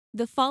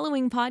The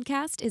following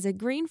podcast is a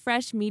Green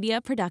Fresh Media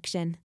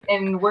production.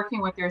 And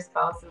working with your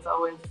spouse is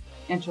always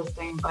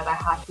interesting, but I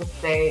have to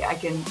say, I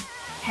can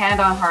hand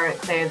on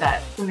heart say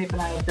that Sandeep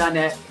and I have done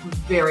it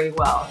very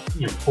well.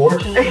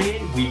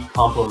 Fortunately, we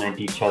complement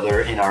each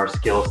other in our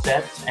skill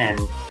sets, and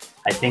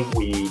I think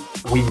we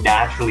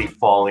naturally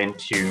fall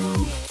into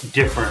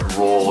different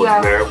roles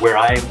where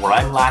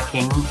I'm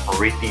lacking.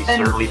 Riti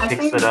certainly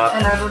picks it up.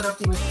 And I don't know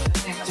if you would say the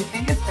same, but I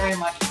think it's very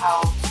much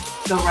how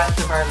the rest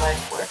of our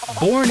life works.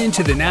 Born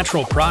into the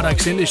natural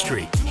products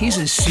industry, he's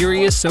a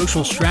serious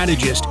social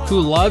strategist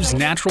who loves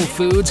natural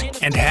foods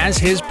and has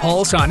his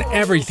pulse on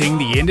everything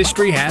the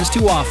industry has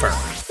to offer.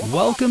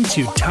 Welcome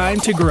to Time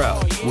to Grow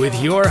with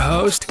your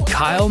host,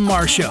 Kyle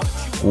Marshall.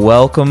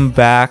 Welcome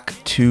back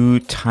to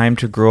Time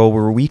to Grow,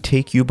 where we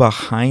take you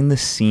behind the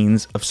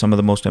scenes of some of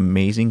the most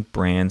amazing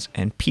brands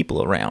and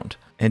people around.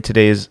 And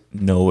today is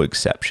no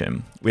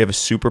exception. We have a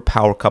super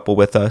power couple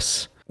with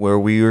us, where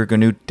we are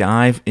going to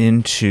dive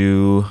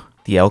into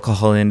the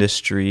alcohol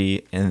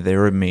industry and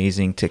their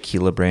amazing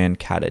tequila brand,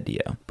 Cada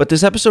Dia. But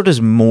this episode is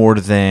more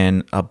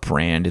than a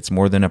brand. It's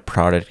more than a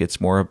product.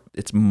 It's more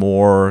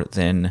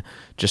than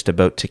just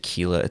about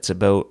tequila. It's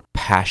about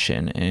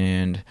passion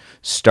and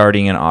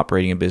starting and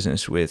operating a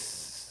business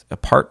with a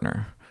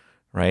partner,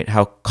 right?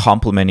 How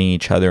complementing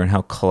each other and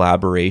how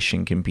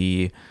collaboration can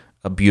be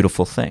a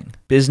beautiful thing.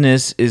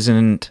 Business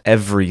isn't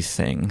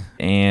everything.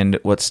 And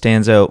what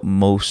stands out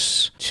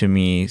most to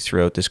me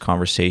throughout this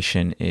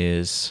conversation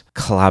is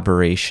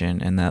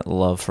collaboration, and that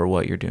love for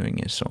what you're doing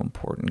is so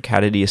important.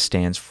 Cada Dia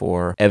stands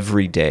for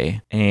every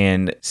day,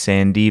 and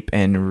Sandeep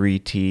and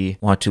Riti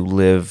want to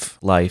live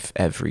life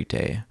every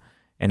day.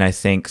 And I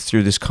think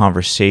through this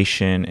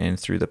conversation and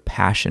through the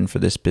passion for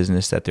this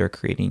business that they're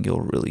creating,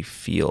 you'll really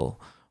feel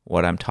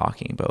what I'm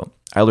talking about.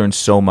 I learned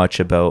so much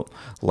about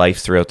life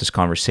throughout this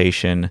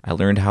conversation. I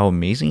learned how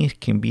amazing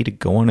it can be to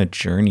go on a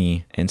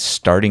journey and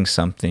starting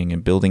something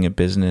and building a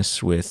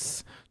business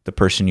with the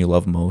person you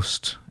love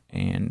most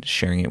and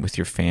sharing it with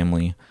your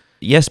family.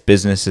 Yes,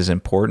 business is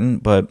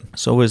important, but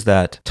so is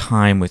that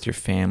time with your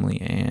family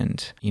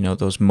and,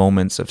 those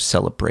moments of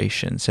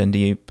celebration.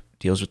 Sandeep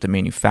deals with the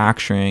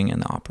manufacturing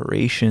and the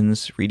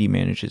operations. Riti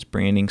manages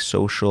branding,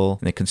 social,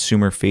 and the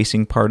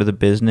consumer-facing part of the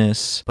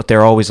business, but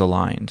they're always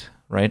aligned.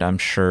 Right? I'm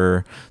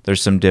sure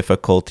there's some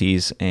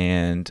difficulties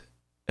and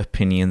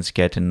opinions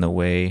get in the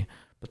way,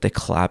 but they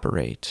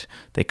collaborate.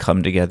 They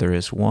come together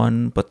as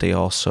one, but they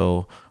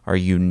also are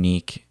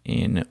unique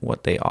in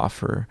what they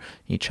offer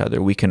each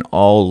other. We can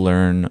all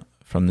learn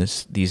from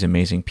these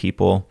amazing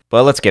people.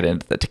 But let's get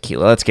into the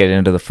tequila. Let's get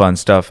into the fun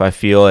stuff. I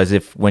feel as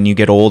if when you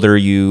get older,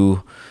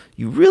 you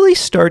really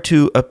start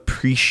to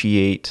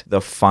appreciate the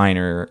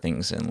finer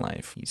things in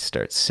life. You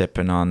start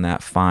sipping on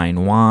that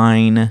fine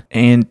wine,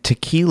 and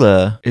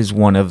tequila is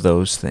one of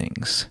those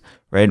things,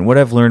 right? And what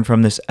I've learned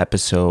from this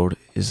episode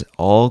is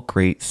all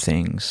great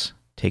things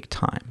take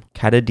time.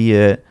 Cada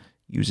Dia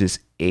uses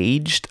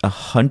aged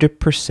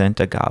 100%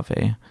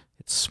 agave.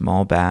 It's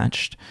small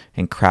batched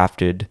and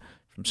crafted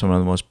from some of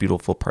the most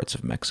beautiful parts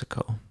of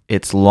Mexico.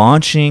 It's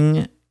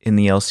launching in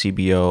the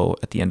LCBO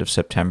at the end of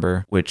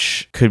September,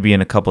 which could be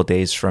in a couple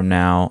days from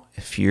now.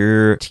 If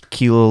you're a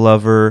tequila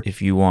lover,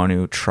 if you want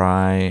to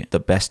try the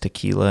best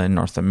tequila in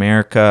North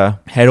America,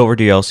 head over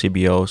to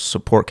LCBO,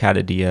 support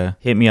Cada Dia,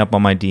 hit me up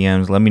on my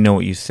DMs, let me know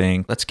what you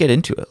think. Let's get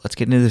into it. Let's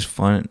get into this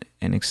fun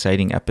and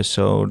exciting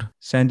episode.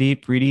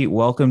 Sandeep, Riti,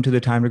 welcome to the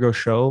Time to Grow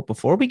show.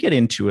 Before we get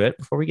into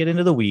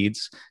the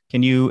weeds,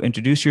 can you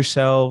introduce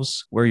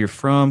yourselves, where you're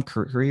from,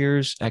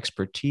 careers,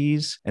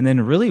 expertise, and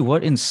then really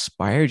what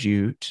inspired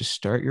you to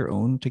start your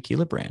own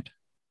tequila brand?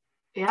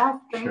 Yeah,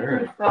 thank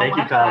you so much,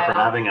 you, Kyle, for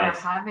having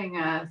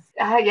us.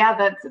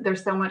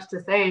 There's so much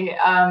to say.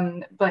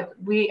 But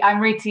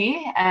I'm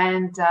Riti,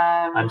 and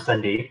I'm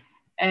Sandeep.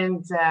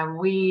 And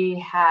we've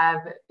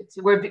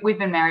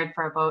been married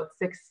for about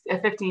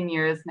 15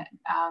 years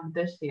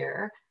this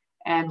year.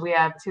 And we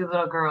have two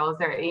little girls,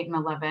 they're 8 and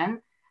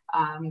 11.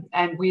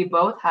 And we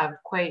both have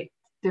quite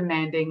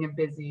demanding and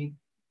busy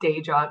day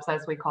jobs,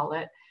 as we call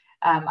it.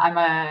 I'm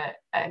a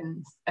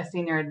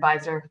senior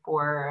advisor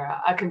for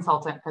a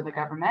consultant for the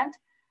government.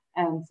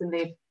 And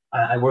Sandeep?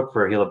 I work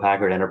for Hewlett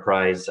Packard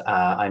Enterprise.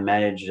 I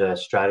manage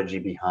strategy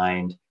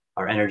behind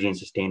our energy and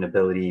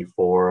sustainability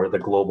for the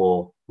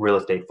global real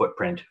estate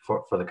footprint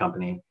for the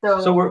company.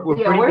 So we're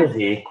pretty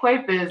busy.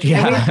 Quite busy.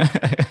 Yeah.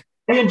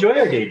 We enjoy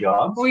our day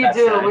jobs. We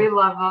do. We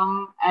love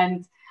them.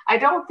 And I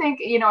don't think,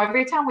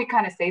 every time we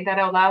kind of say that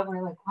out loud,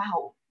 we're like,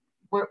 wow,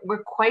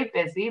 we're quite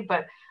busy,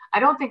 but I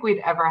don't think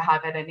we'd ever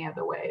have it any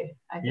other way.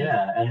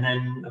 Yeah. And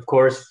then, of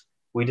course,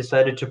 we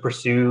decided to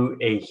pursue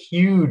a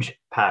huge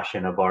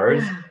passion of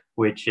ours,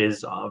 which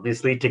is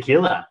obviously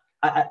tequila.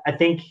 I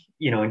think,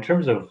 in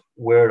terms of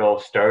where it all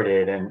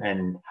started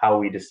and how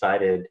we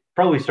decided,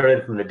 probably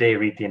started from the day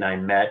Riti and I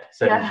met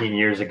 17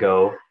 years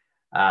ago.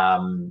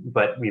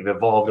 But we've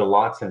evolved a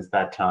lot since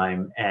that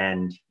time.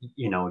 And,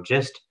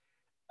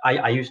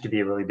 I used to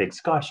be a really big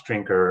Scotch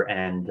drinker,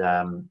 and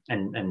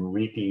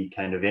Riti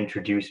kind of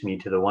introduced me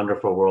to the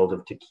wonderful world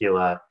of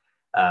tequila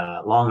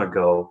long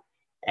ago.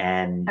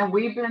 And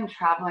we've been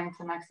traveling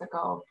to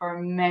Mexico for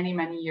many,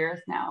 many years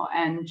now.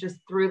 And just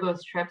through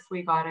those trips,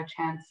 we got a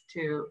chance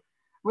to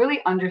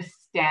really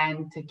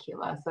understand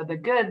tequila. So the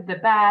good, the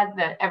bad,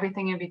 the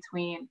everything in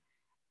between.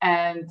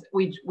 And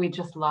we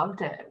just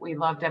loved it. We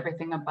loved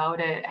everything about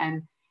it.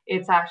 And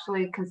it's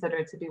actually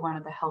considered to be one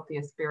of the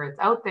healthiest spirits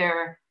out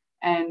there.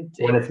 And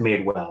when it's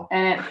made well.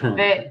 And it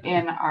fit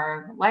in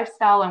our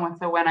lifestyle. And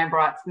so when I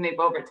brought Snape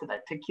over to the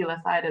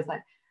tequila side, is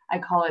like, I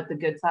call it the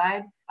good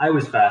side. I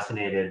was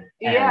fascinated,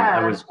 and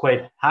I was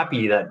quite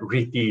happy that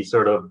Riti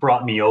sort of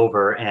brought me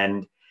over,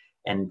 and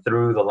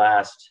through the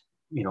last,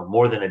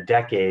 more than a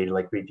decade,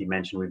 like Riti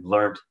mentioned, we've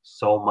learned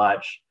so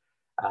much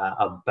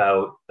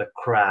about the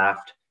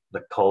craft,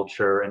 the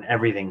culture, and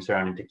everything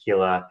surrounding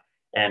tequila.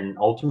 And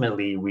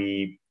ultimately,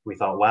 we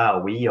thought, wow,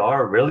 we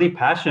are really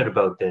passionate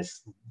about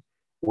this.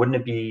 Wouldn't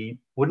it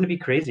be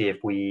crazy if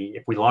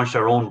we launched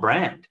our own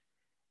brand?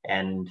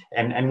 And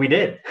we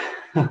did.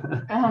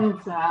 And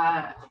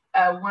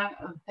one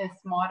of this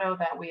motto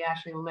that we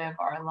actually live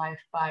our life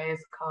by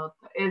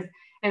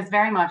is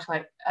very much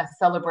like a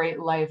celebrate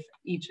life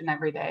each and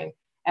every day.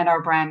 And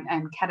our brand,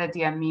 and Cada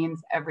Dia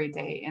means every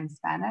day in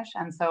Spanish.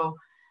 And so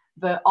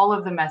all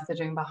of the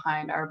messaging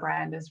behind our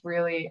brand is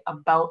really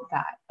about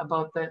that,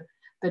 about the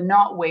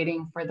not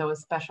waiting for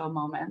those special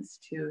moments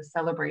to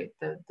celebrate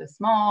the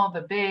small,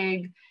 the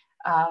big,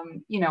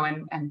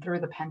 and through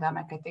the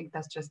pandemic, I think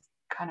that's just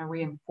kind of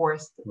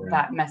reinforced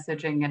that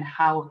messaging and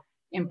how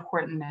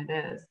important it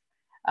is.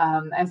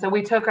 And so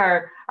we took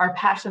our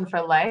passion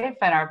for life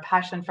and our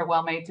passion for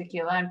well-made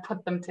tequila and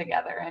put them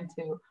together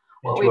into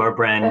our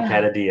brand,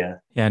 Cada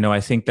Dia. Yeah, no, I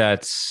think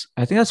that's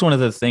one of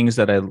the things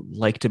that I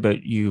liked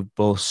about you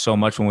both so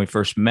much when we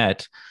first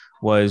met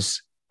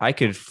was I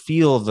could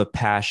feel the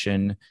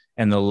passion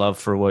and the love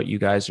for what you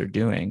guys are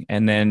doing.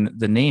 And then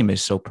the name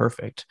is so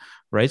perfect,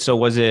 right? So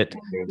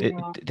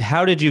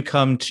how did you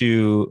come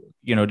to,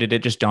 did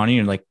it just dawn on you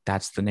and like,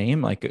 that's the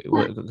name? Like,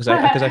 because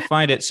I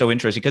find it so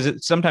interesting,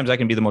 because sometimes that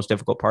can be the most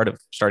difficult part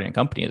of starting a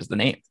company is the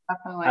name.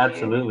 Definitely.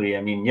 Absolutely.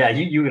 I mean, yeah,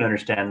 you can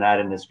understand that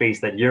in the space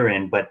that you're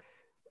in, but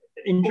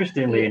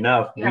interestingly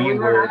enough, we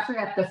were actually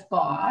at the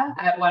spa,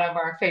 at one of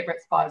our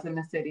favorite spas in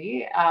the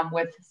city,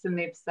 with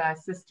Sunip's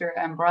sister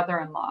and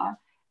brother-in-law.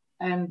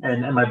 And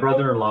my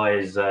brother-in-law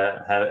is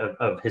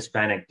of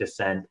Hispanic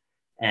descent,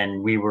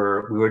 and we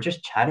were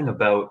just chatting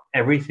about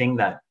everything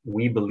that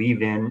we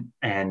believe in,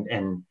 and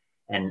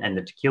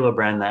the tequila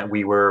brand that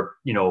we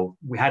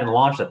hadn't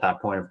launched at that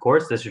point. Of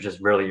course, this was just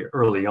really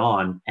early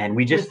on, and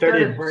we just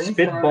started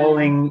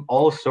spitballing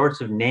all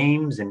sorts of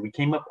names, and we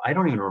came up, I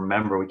don't even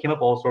remember, we came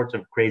up all sorts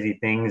of crazy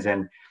things,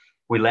 and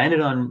we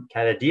landed on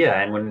Cada Dia.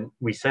 And when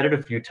we said it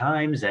a few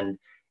times, and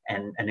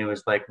it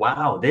was like,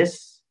 wow,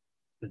 this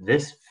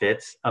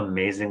fits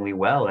amazingly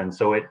well. And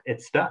so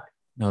it stuck.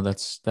 No,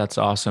 that's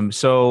awesome.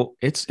 So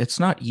it's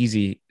not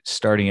easy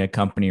starting a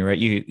company, right?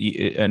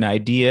 You an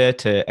idea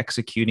to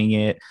executing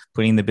it,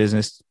 putting the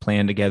business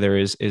plan together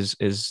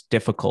is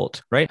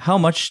difficult, right? How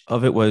much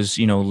of it was,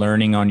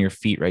 learning on your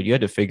feet, right? You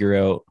had to figure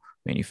out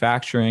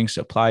manufacturing,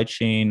 supply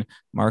chain,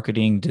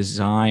 marketing,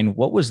 design.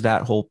 What was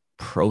that whole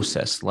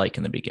process like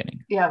in the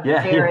beginning?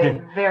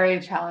 Very, very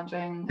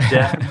challenging.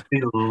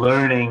 Definitely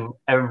learning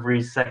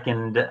every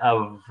second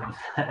of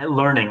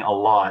learning a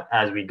lot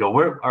as we go.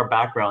 Our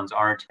backgrounds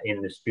aren't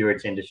in the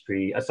spirits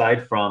industry,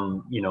 aside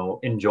from,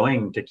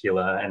 enjoying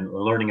tequila and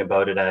learning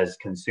about it as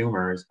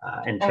consumers.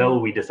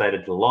 Until we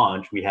decided to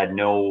launch, we had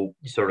no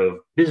sort of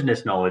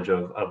business knowledge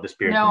of the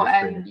spirits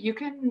industry. And you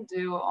can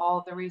do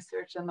all the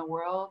research in the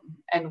world,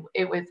 and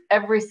it was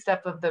every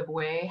step of the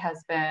way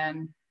has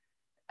been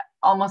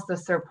almost a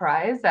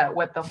surprise at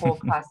what the whole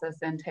process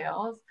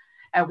entails.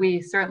 And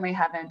we certainly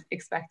haven't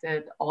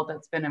expected all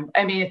that's been,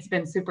 it's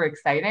been super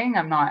exciting.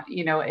 I'm not,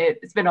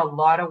 it's been a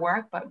lot of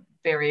work, but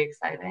very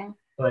exciting.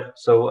 But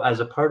so as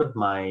a part of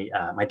my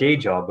my day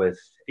job with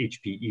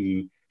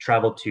HPE,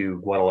 traveled to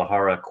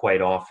Guadalajara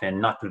quite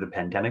often, not through the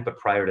pandemic, but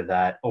prior to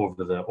that,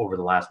 over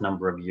the last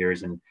number of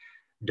years, and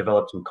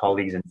developed some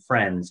colleagues and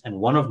friends. And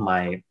one of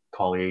my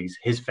colleagues,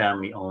 his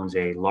family owns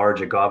a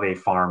large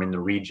agave farm in the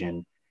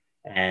region.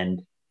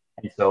 And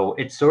so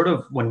it's sort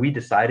of, when we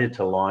decided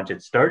to launch,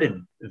 it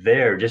started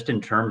there, just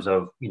in terms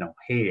of,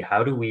 hey,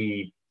 how are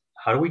we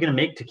going to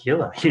make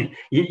tequila?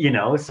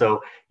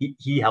 So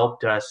he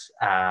helped us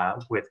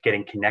with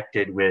getting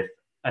connected with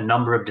a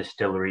number of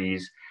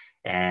distilleries.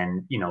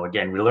 And,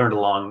 again, we learned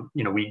along,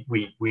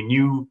 we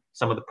knew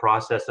some of the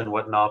process and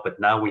whatnot,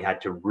 but now we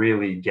had to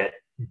really get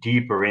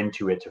deeper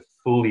into it to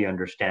fully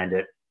understand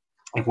it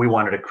if we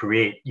wanted to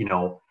create,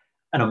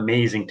 an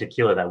amazing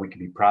tequila that we could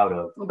be proud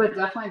of. But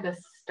definitely the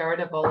start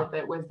of all of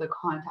it was the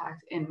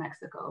contact in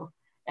Mexico,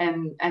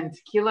 and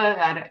tequila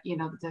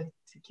the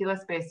tequila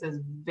space is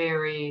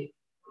very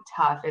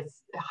tough.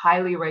 It's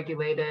highly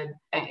regulated,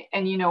 and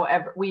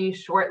we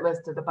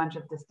shortlisted a bunch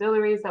of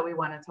distilleries that we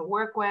wanted to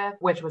work with,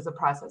 which was a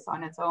process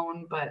on its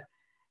own, but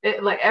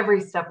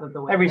every step of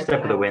the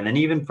way. And then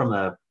even from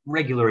a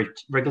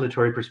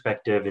regulatory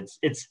perspective,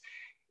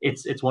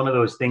 it's one of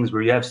those things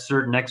where you have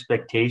certain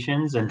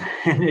expectations and,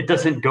 and it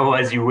doesn't go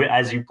as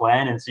you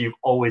plan. And so you've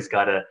always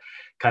got to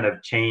kind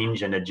of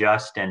change and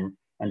adjust and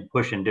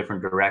push in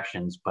different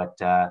directions. But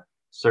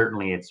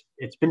certainly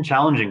it's been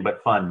challenging,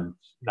 but fun.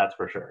 That's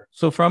for sure.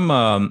 So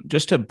from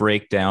just to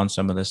break down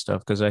some of this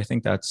stuff, because I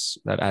think that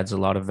adds a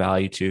lot of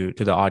value to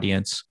the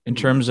audience in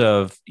terms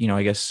of,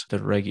 I guess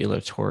the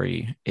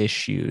regulatory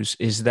issues.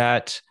 Is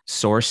that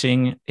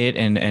sourcing it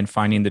and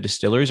finding the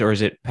distillers, or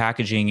is it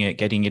packaging it,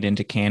 getting it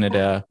into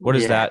Canada? What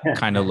does that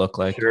kind of look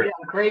like? Sure. Yeah,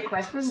 great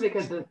question,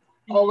 because it's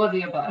all of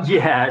the above.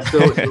 Yeah.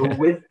 So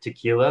with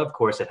tequila, of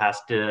course, it has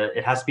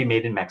to be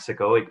made in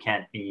Mexico. It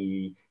can't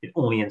be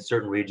only in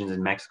certain regions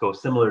in Mexico,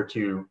 similar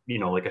to,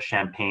 like a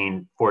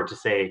champagne. For it to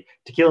say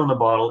tequila in the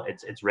bottle,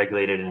 it's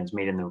regulated and it's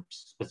made in the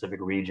specific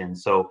region.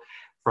 So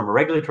from a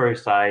regulatory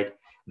side,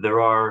 there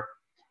are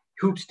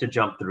hoops to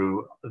jump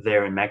through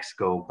there in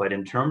Mexico. But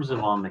in terms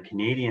of on the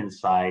Canadian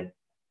side,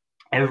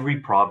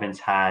 every province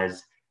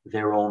has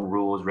their own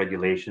rules,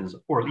 regulations,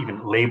 or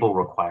even label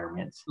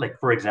requirements. Like,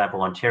 for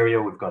example,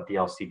 Ontario, we've got the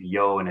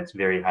LCBO and it's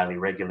very highly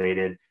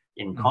regulated.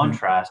 In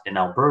contrast, in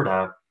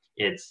Alberta,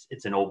 it's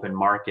an open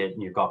market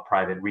and you've got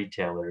private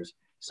retailers.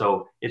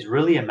 So it's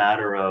really a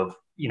matter of,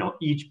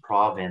 each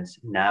province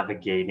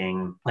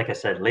navigating, like I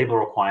said, label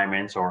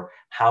requirements or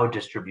how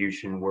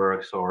distribution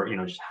works, or,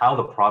 just how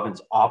the province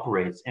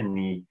operates in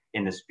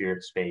the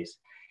spirit space.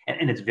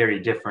 And it's very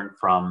different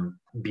from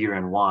beer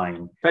and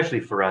wine, especially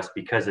for us,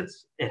 because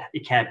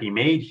it can't be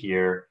made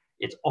here.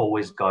 It's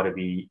always got to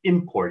be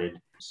imported.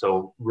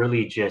 So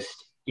really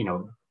just,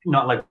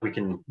 not like we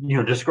can,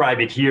 describe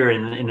it here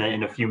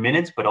in a few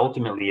minutes, but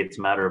ultimately it's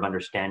a matter of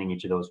understanding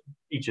each of those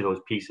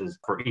pieces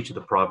for each of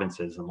the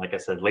provinces. And like I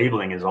said,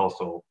 labeling is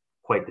also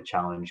quite the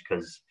challenge,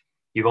 because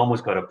you've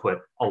almost got to put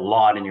a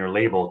lot in your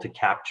label to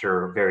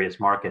capture various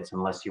markets,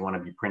 unless you want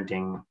to be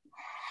printing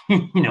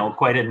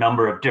quite a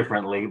number of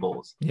different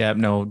labels. Yeah,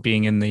 no,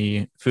 being in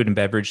the food and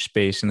beverage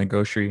space in the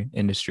grocery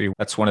industry,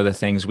 that's one of the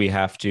things we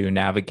have to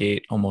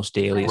navigate almost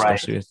daily,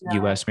 especially with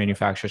US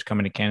manufacturers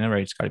coming to Canada,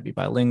 right? It's got to be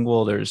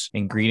bilingual. There's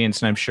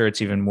ingredients, and I'm sure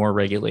it's even more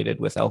regulated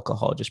with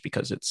alcohol just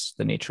because it's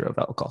the nature of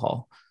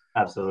alcohol.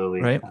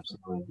 Absolutely. Right.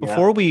 Absolutely.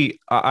 Before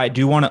I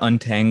do want to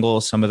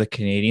untangle some of the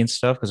Canadian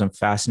stuff, because I'm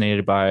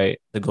fascinated by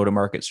the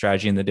go-to-market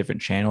strategy and the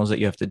different channels that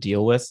you have to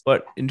deal with.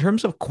 But in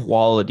terms of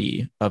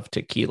quality of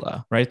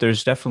tequila, right,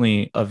 there's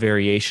definitely a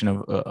variation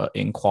of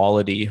in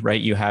quality, right?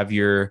 You have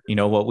your,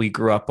 what we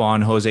grew up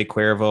on, Jose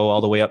Cuervo, all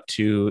the way up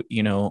to,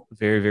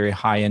 very, very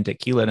high-end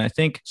tequila. And I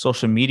think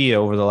social media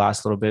over the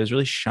last little bit has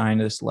really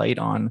shined this light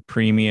on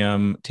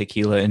premium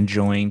tequila,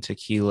 enjoying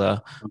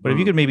tequila. But if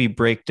you could maybe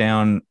break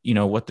down,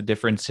 what the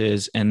difference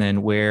is, and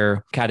then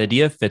where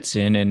Catadia fits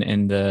in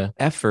and the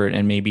effort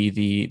and maybe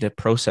the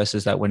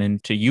processes that went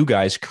into you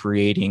guys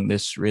creating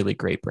this really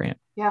great brand.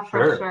 Yeah,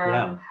 for sure.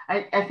 Yeah.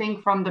 I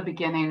think from the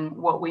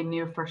beginning, what we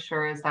knew for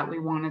sure is that we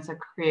wanted to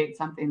create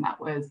something that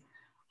was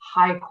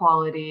high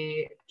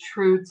quality,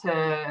 true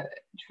to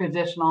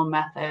traditional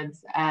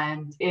methods,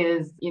 and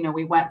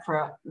we went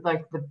for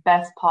like the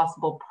best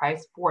possible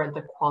price for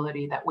the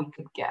quality that we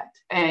could get.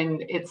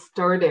 And it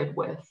started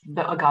with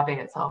the agave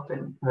itself.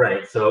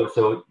 Right.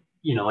 So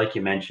like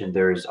you mentioned,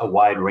 there's a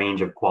wide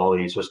range of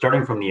qualities. So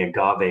starting from the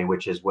agave,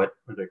 which is what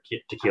the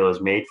tequila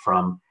is made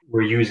from,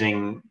 we're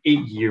using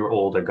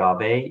 8-year-old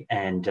agave,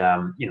 and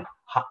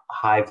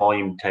high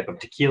volume type of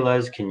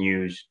tequilas can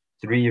use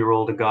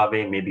 3-year-old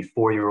agave, maybe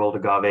 4-year-old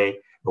agave,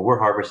 but we're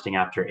harvesting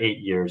after 8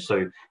 years.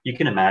 So you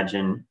can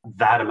imagine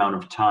that amount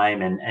of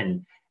time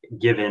and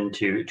given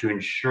to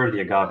ensure the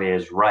agave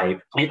is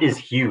ripe. It is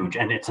huge,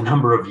 and it's a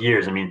number of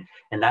years. I mean,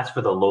 and that's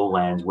for the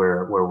lowlands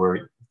where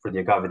we're for the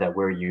agave that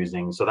we're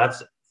using. So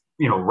that's,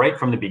 right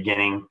from the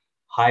beginning,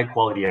 high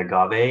quality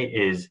agave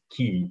is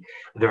key.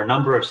 There are a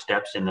number of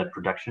steps in the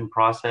production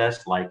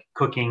process, like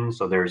cooking.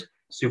 So there's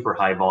super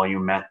high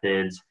volume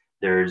methods,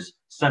 there's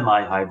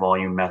semi high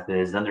volume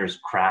methods, then there's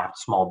craft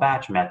small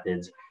batch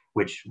methods,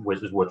 which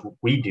is what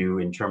we do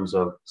in terms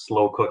of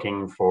slow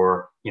cooking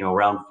for,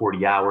 around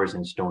 40 hours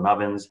in stone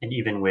ovens. And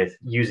even with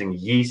using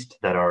yeast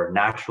that are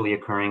naturally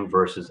occurring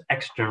versus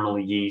external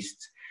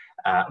yeasts,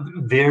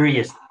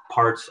 various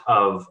parts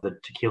of the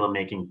tequila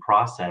making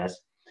process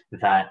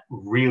that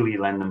really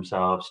lend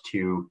themselves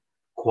to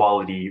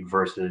quality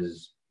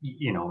versus,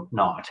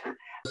 not.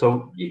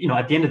 So,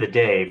 at the end of the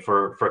day,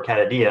 for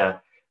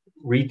Catadia,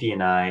 Riti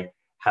and I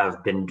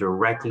have been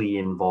directly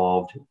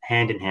involved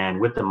hand in hand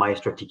with the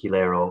Maestro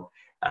Tequilero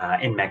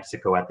in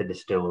Mexico at the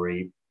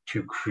distillery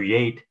to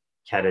create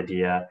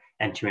Catadia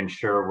and to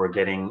ensure we're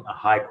getting a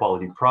high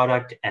quality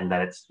product, and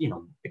that it's,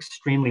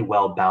 extremely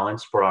well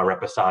balanced for our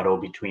reposado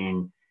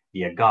between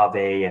the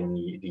agave and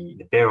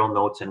the barrel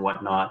notes and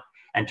whatnot,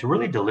 and to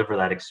really deliver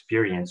that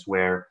experience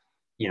where,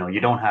 you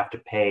don't have to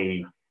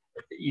pay,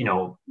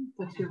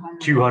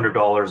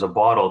 $200 a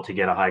bottle to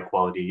get a high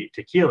quality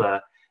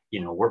tequila.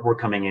 We're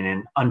coming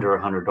in under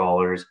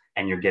 $100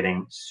 and you're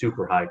getting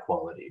super high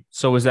quality.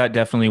 So was that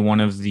definitely one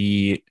of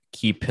the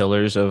key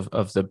pillars of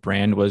the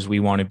brand, was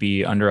we want to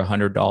be under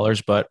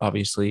 $100, but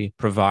obviously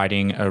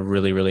providing a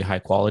really, really high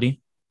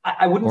quality?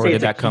 I wouldn't or say did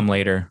it's a that come key,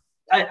 later?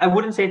 I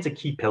wouldn't say it's a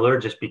key pillar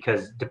just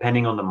because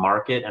depending on the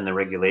market and the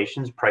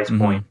regulations, price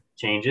point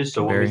changes.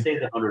 So Can when we vary. say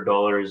the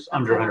 $100,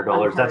 under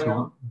 $100, that's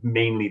Ontario.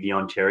 mainly the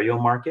Ontario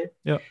market.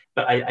 Yeah.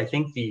 But I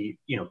think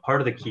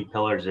part of the key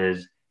pillars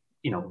is,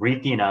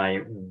 Reethi and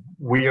I,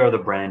 we are the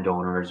brand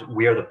owners.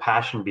 We are the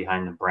passion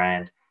behind the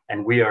brand,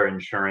 and we are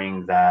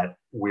ensuring that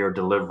we are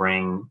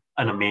delivering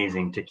an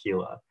amazing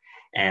tequila.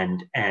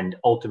 And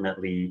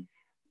ultimately,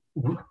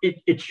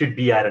 it should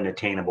be at an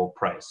attainable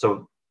price.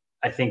 So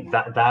I think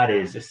that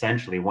is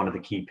essentially one of the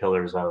key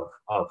pillars of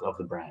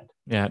the brand.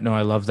 Yeah, no,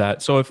 I love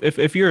that. So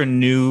if you're a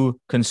new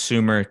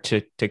consumer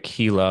to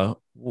tequila,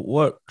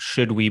 what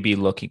should we be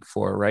looking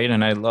for, right?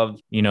 And I love,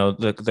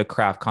 the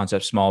craft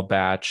concept, small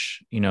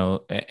batch,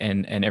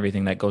 and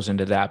everything that goes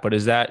into that. But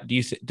does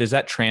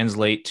that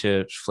translate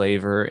to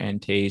flavor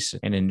and taste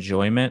and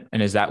enjoyment?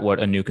 And is that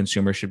what a new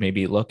consumer should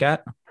maybe look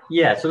at?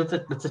 Yeah, so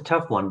it's a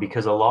tough one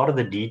because a lot of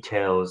the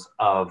details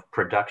of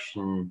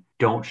production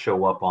don't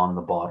show up on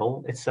the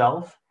bottle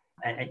itself.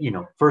 And,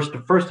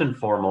 first and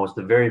foremost,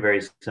 the very,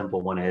 very simple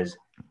one is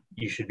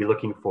you should be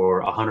looking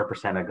for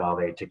 100%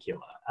 agave tequila.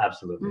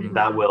 Absolutely.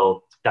 Mm-hmm.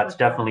 That's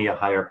definitely a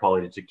higher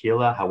quality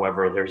tequila.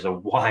 However, there's a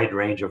wide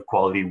range of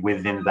quality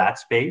within that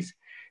space.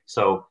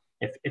 So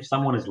if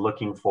someone is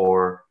looking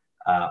for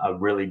a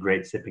really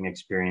great sipping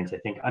experience, I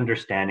think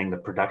understanding the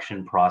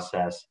production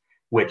process,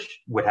 which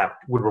would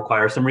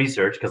require some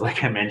research because,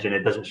 like I mentioned,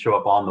 it doesn't show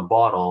up on the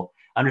bottle.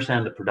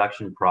 Understand the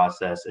production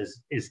process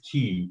is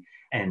key,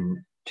 and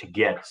to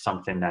get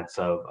something that's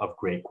of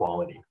great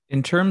quality.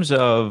 In terms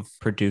of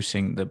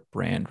producing the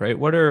brand, right?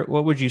 What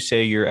would you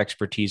say your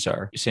expertise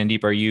are?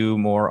 Sandeep, are you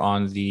more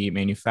on the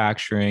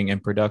manufacturing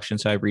and production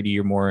side? Reedy,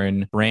 you're more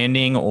in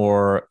branding,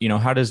 or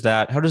how does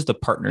the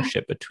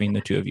partnership between the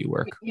two of you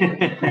work? You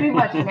pretty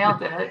much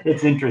nailed it.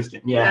 It's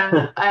interesting.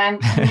 Yeah.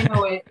 And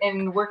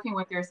in working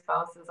with your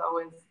spouse is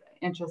always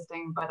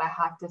interesting, but I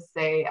have to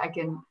say, I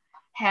can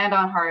hand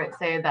on heart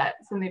say that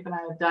Sandeep and I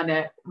have done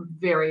it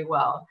very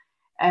well.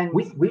 And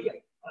we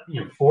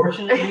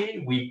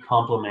fortunately, we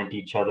complement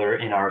each other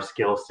in our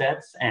skill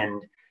sets,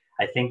 and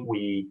I think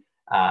we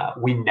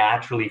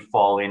naturally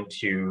fall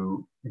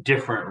into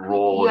different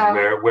roles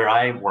where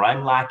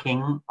I'm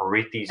lacking.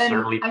 Reethi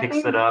certainly picks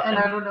it up. And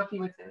I don't know if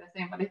you would say the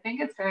same, but I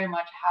think it's very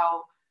much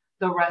how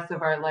the rest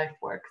of our life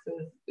works.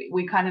 Is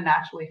we kind of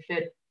naturally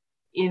fit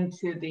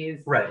into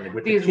these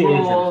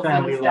roles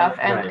and stuff,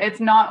 and it's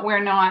not,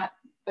 we're not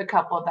the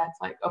couple that's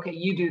like, okay,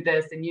 you do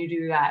this and you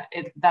do that.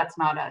 That's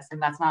not us, and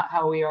that's not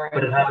how we are.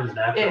 But it happens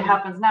naturally. It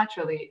happens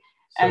naturally.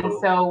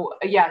 So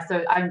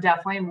I'm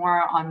definitely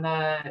more on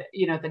the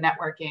the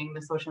networking,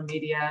 the social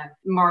media,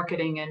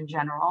 marketing in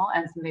general,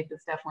 and Sandeep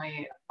is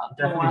definitely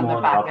more on the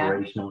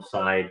operational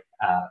side,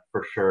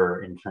 for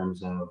sure, in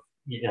terms of,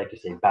 like you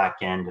say, back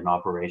end and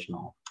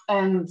operational.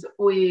 And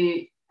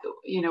we,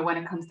 when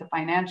it comes to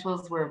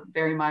financials, we're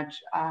very much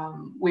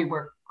we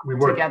work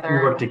together.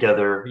 We work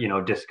together,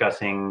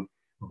 discussing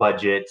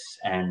budgets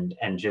and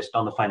just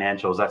on the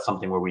financials. That's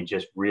something where we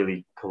just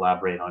really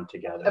collaborate on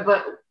together.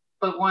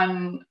 But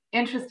one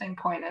interesting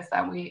point is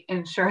that we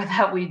ensure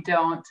that we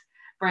don't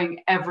bring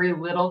every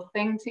little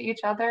thing to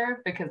each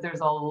other, because there's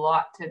a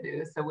lot to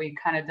do. So we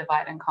kind of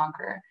divide and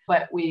conquer,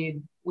 but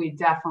we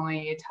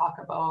definitely talk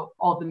about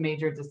all the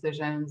major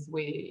decisions.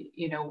 We,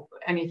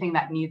 anything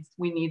that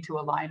we need to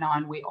align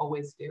on, we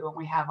always do. And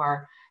we have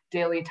our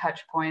daily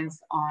touch points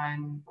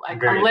on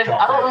like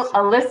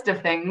a list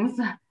of things.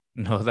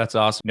 No, that's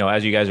awesome.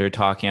 As you guys are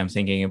talking, I'm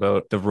thinking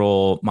about the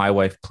role my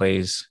wife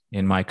plays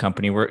in my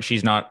company, where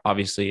she's not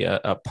obviously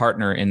a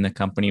partner in the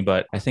company,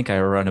 but I think I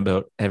run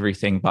about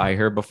everything by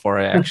her before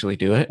I actually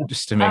do it,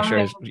 just to make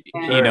sure,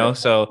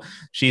 so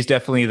she's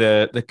definitely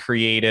the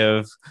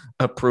creative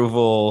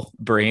approval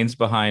brains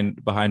behind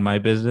my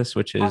business,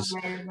 which is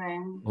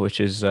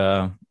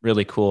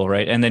really cool.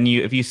 Right. And then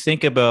if you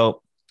think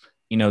about,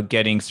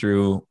 getting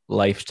through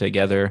life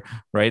together,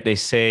 right? They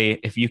say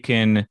if you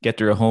can get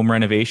through a home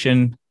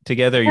renovation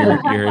together,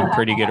 you're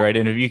pretty good, right?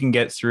 And if you can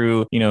get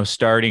through,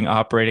 starting,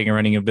 operating, and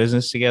running a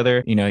business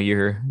together,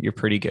 you're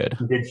pretty good.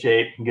 Good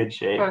shape.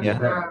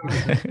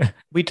 Yeah.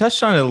 We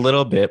touched on it a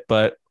little bit,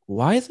 but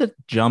why the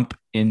jump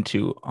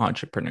into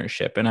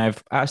entrepreneurship? And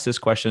I've asked this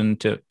question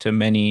to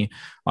many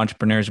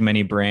entrepreneurs,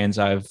 many brands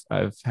I've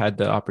had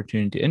the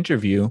opportunity to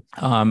interview.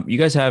 You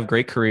guys have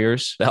great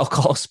careers. The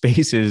alcohol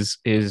space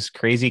is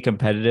crazy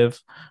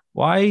competitive.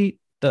 Why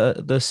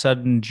the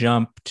sudden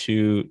jump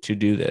to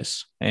do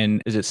this?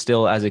 And is it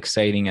still as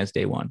exciting as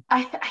day one?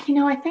 I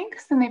think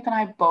Sandeep and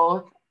I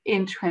both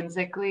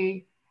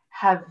intrinsically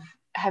have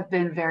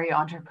been very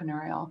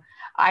entrepreneurial.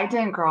 I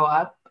didn't grow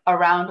up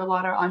around a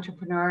lot of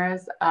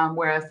entrepreneurs,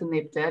 whereas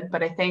Sandeep did.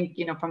 But I think,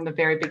 from the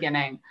very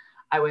beginning,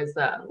 I was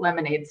a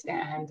lemonade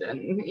stand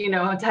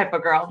and, type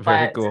of girl.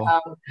 Very cool.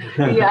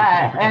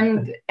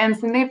 And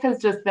Sandeep has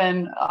just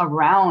been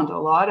around a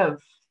lot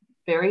of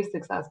very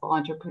successful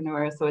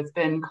entrepreneur. So it's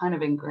been kind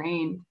of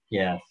ingrained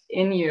Yes.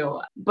 in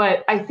you. But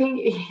I think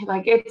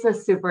like it's a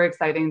super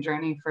exciting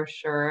journey for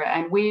sure.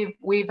 And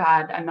we've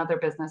had another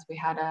business. We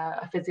had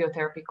a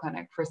physiotherapy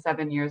clinic for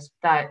 7 years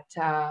that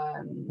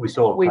We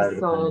sold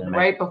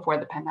right before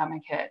the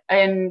pandemic hit.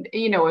 And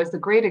it was a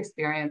great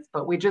experience,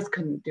 but we just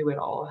couldn't do it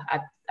all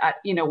at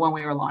when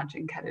we were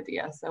launching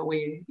Catadia. So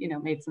we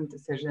made some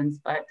decisions,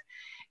 but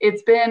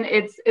it's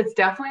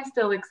definitely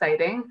still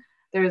exciting.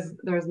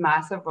 There's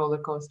massive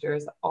roller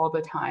coasters all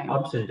the time.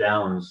 Ups and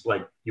downs,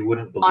 like you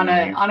wouldn't believe.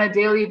 On a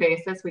daily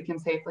basis, we can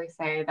safely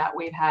say that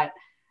we've had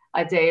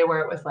a day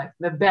where it was like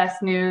the best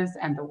news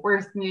and the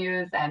worst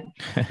news, and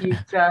you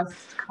just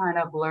kind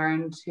of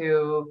learn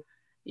to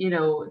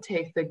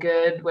take the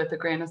good with a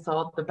grain of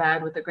salt, the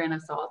bad with a grain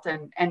of salt,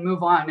 and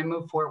move on and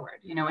move forward,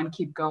 and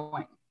keep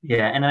going.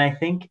 Yeah, and I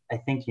think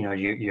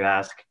you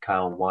ask,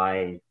 Kyle,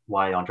 why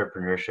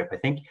entrepreneurship? I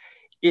think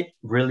it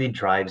really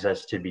drives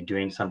us to be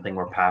doing something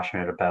we're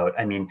passionate about.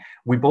 I mean,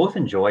 we both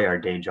enjoy our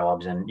day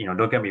jobs, and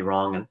don't get me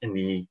wrong, in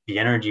the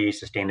energy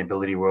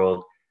sustainability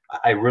world,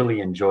 I really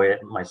enjoy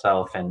it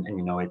myself, and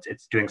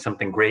it's doing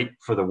something great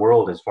for the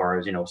world as far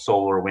as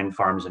solar, wind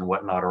farms, and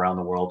whatnot around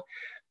the world.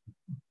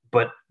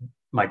 But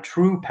my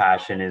true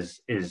passion is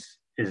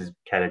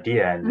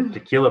Catadia and the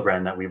tequila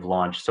brand that we've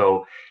launched.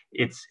 So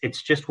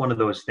it's just one of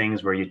those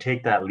things where you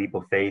take that leap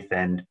of faith,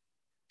 and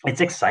it's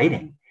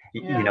exciting.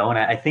 Yeah. And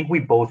I think we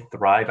both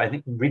thrive. I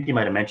think Riti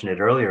might have mentioned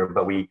it earlier,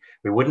 but we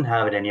wouldn't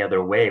have it any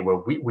other way, where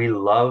we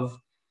love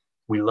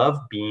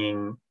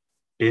being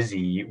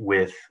busy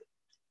with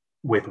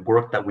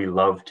work that we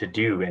love to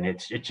do, and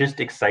it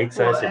just excites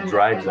us. It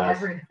drives us.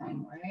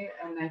 Everything, right?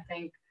 And I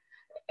think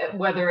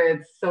whether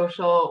it's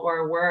social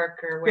or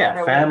work or whatever,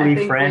 yeah,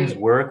 family, friends,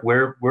 work,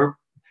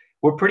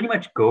 we're pretty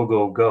much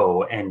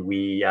go, and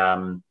we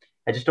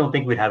I just don't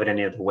think we'd have it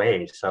any other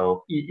way.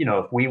 So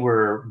if we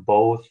were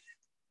both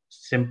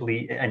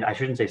simply, and I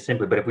shouldn't say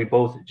simply, but if we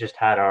both just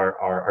had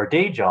our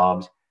day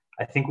jobs,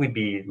 I think we'd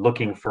be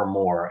looking for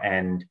more,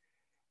 and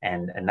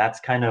that's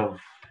kind of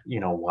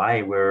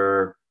why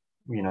we're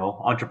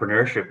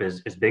entrepreneurship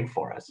is big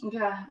for us.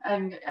 Yeah,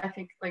 and I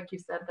think like you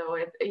said though,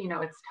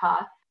 it's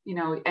tough,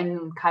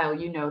 and Kyle,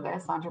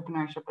 this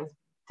entrepreneurship is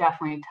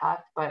definitely tough,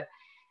 but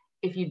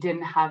if you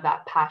didn't have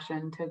that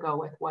passion to go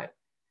with what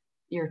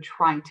you're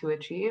trying to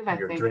achieve, I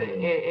think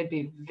it'd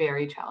be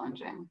very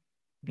challenging.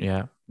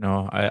 Yeah,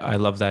 no, I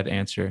love that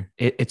answer.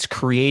 It's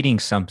creating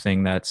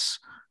something that's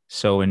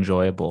so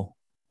enjoyable,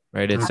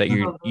 right? It's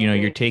Absolutely. that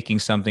you're taking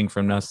something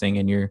from nothing,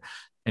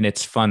 and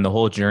it's fun, the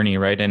whole journey,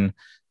 right? And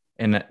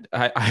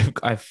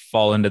I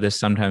fall into this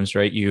sometimes,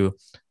 right? You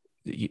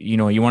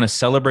want to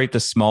celebrate the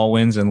small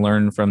wins and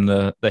learn from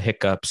the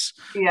hiccups,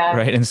 yeah,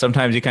 right? And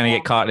sometimes you kind of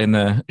get caught in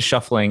the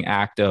shuffling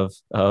act of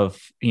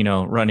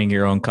running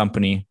your own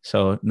company.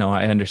 So no,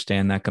 I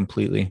understand that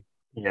completely.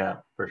 Yeah,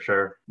 for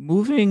sure.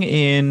 Moving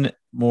in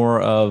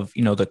more of,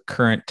 the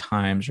current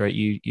times, right?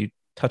 You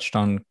touched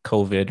on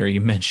COVID, or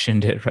you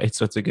mentioned it, right?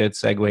 So it's a good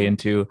segue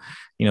into,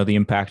 the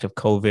impact of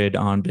COVID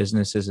on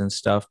businesses and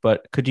stuff.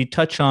 But could you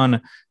touch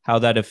on how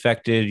that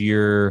affected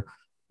your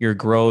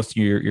growth,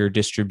 your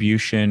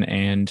distribution,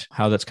 and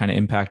how that's kind of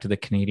impacted the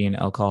Canadian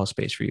alcohol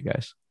space for you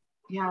guys?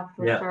 Yeah,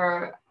 for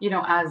sure.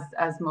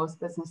 As most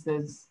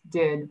businesses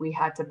did, we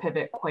had to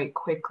pivot quite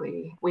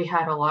quickly. We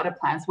had a lot of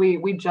plans.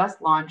 We just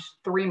launched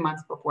 3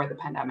 months before the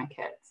pandemic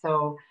hit.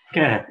 So,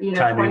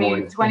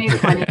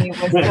 2020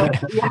 was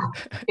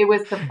it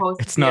was supposed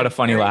to be. It's not a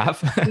funny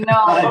laugh.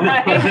 No,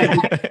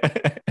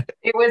 right?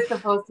 It was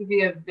supposed to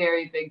be a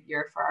very big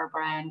year for our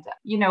brand,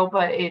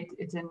 but it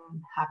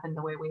didn't happen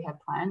the way we had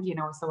planned,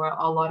 so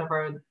a lot of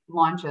our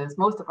launches,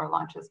 most of our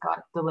launches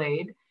got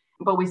delayed.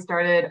 But we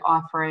started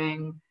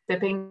offering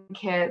sipping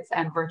kits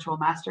and virtual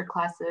master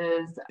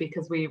classes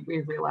because we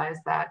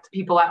realized that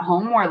people at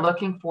home were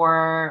looking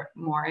for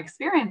more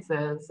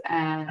experiences.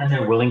 And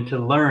they're willing to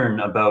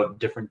learn about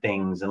different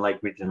things. And like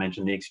we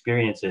mentioned, the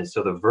experiences.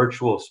 So the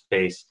virtual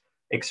space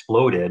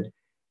exploded.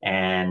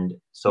 And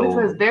so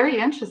which was very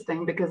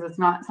interesting because it's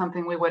not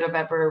something we would have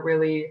ever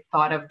really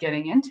thought of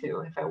getting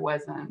into if it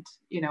wasn't,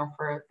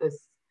 for this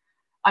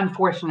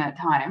unfortunate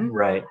time.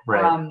 Right.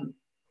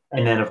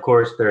 And then, of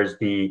course, there's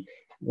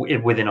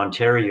within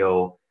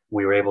Ontario,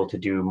 we were able to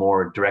do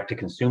more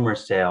direct-to-consumer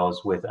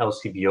sales with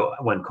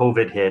LCBO. When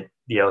COVID hit,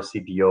 the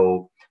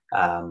LCBO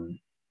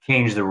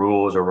changed the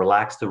rules or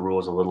relaxed the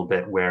rules a little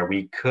bit, where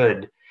we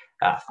could,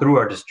 through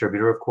our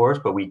distributor, of course,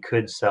 but we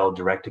could sell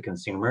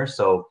direct-to-consumer.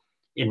 So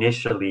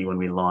initially, when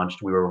we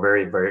launched, we were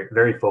very, very,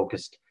 very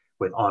focused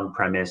with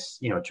on-premise,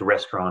 to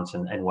restaurants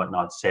and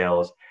whatnot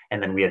sales.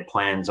 And then we had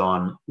plans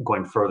on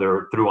going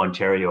further through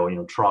Ontario,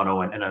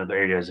 Toronto and other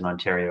areas in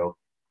Ontario.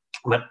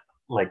 But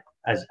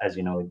as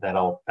you know, that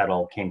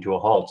all came to a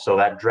halt. So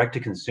that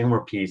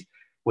direct-to-consumer piece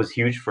was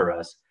huge for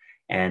us,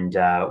 and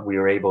we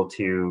were able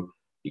to,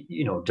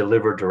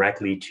 deliver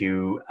directly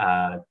to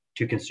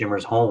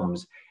consumers'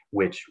 homes,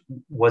 which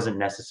wasn't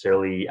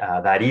necessarily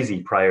that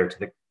easy prior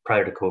to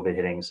COVID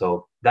hitting.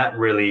 So that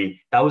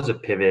was a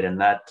pivot, and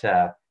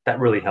that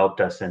really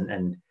helped us,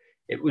 and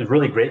it was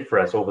really great for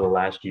us over the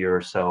last year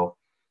or so.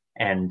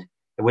 And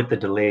with the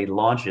delayed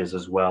launches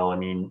as well, I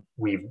mean,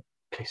 we've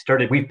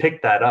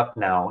picked that up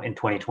now in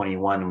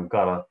 2021. We've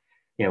got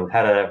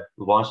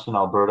launched in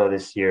Alberta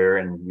this year,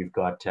 and we've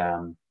got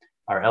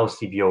our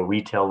LCBO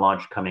retail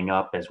launch coming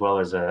up, as well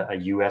as a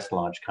US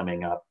launch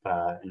coming up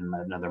in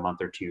another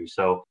month or two.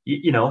 So,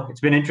 it's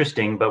been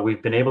interesting, but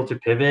we've been able to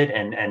pivot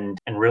and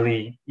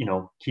really,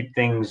 keep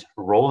things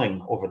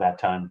rolling over that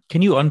time.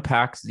 Can you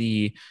unpack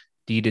the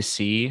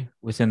D2C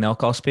within the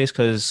alcohol space?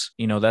 Because,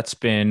 that's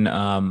been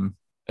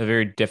a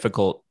very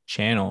difficult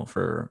channel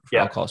for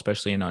alcohol,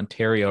 especially in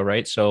Ontario,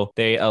 right? So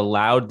they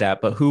allowed that,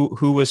 but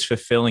who was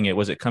fulfilling it?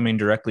 Was it coming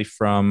directly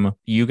from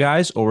you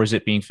guys, or was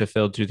it being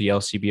fulfilled through the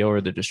LCBO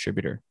or the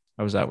distributor?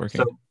 How was that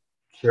working?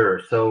 Sure.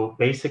 So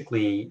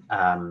basically,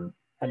 at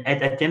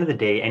the end of the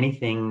day,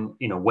 anything,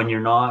 when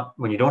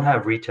you don't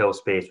have retail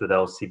space with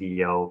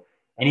LCBO,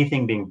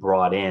 anything being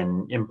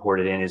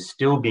imported in is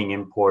still being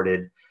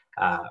imported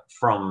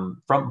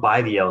from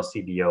by the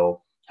LCBO.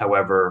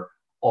 However,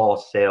 all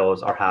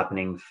sales are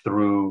happening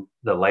through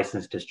the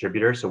licensed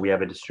distributor. So we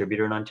have a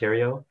distributor in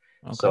Ontario.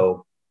 Okay.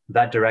 So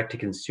that direct to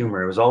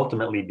consumer was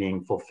ultimately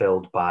being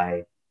fulfilled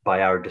by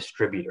our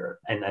distributor.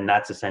 And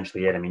that's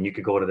essentially it. I mean, you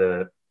could go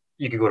to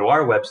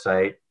our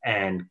website,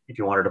 and if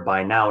you wanted to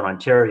buy now in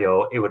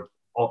Ontario, it would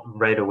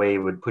right away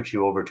would put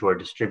you over to our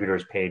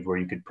distributor's page where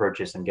you could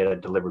purchase and get it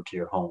delivered to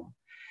your home.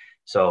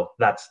 So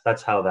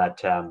that's how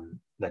that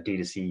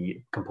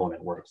D2C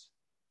component works.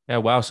 Yeah.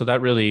 Wow. So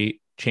that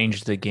really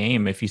changed the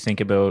game. If you think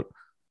about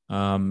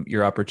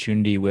your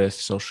opportunity with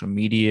social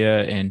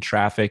media and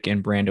traffic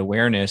and brand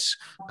awareness,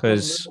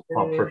 because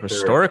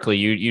historically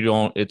you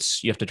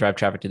have to drive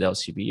traffic to the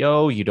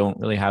LCBO. You don't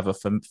really have a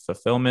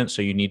fulfillment.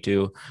 So you need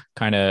to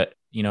kind of,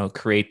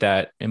 create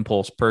that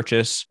impulse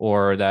purchase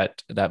or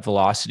that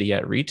velocity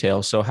at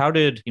retail. So how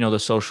did, the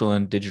social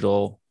and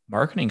digital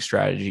marketing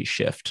strategy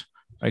shift?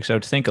 Like, so I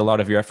would think a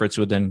lot of your efforts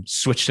would then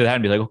switch to that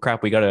and be like, oh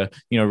crap, we got to,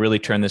 really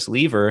turn this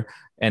lever.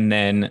 And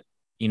then,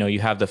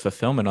 you have the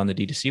fulfillment on the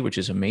D2C, which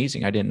is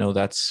amazing. I didn't know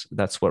that's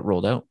what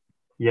rolled out.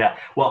 Yeah.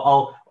 Well,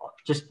 I'll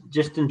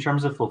just in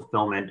terms of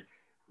fulfillment,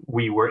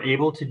 we were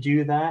able to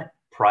do that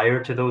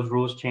prior to those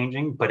rules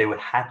changing, but it would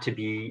have to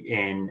be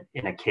in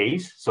a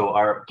case. So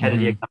our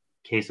Catadia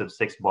case of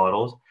 6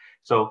 bottles.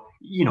 So,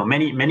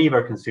 many of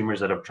our consumers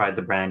that have tried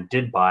the brand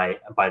did buy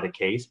the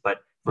case, but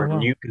for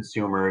new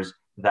consumers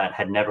that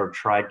had never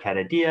tried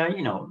Catadia,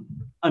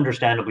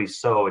 understandably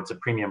so, it's a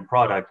premium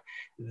product,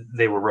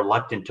 they were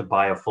reluctant to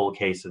buy a full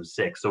case of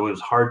 6. So it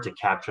was hard to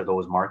capture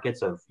those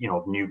markets of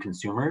new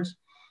consumers.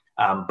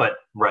 But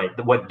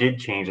what did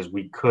change is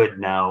we could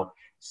now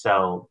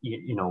sell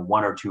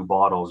 1 or 2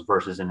 bottles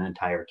versus an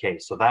entire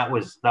case. So that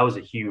was a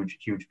huge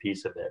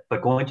piece of it.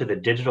 But going to the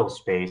digital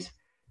space,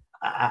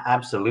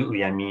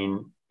 absolutely. I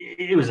mean,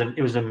 it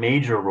was a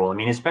major role. I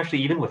mean, especially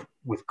even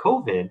with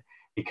COVID,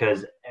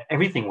 because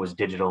everything was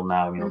digital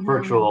now,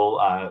 virtual,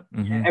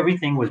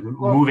 everything was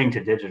moving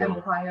to digital.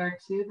 And prior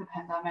to the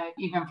pandemic,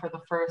 even for the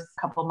first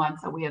couple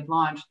months that we had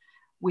launched,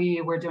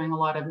 we were doing a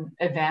lot of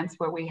events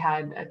where we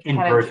had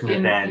in-person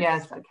events.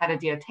 Yes,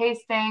 Catadia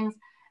tastings.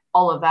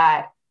 All of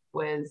that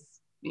was,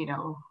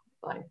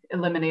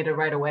 eliminated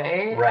right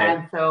away. Right.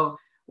 And so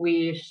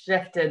we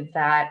shifted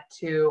that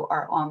to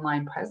our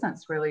online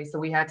presence, really. So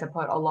we had to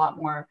put a lot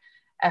more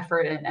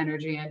effort and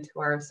energy into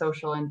our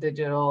social and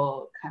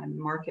digital kind of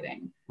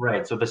marketing.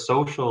 Right. So the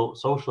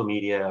social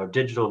media or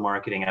digital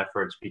marketing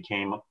efforts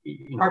became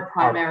our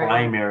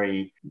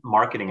primary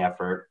marketing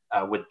effort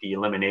with the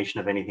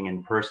elimination of anything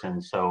in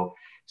person. So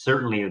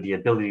certainly the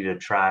ability to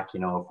track,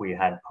 if we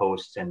had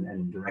posts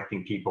and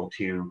directing people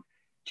to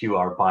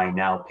our buy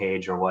now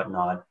page or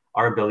whatnot,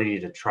 our ability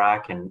to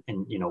track and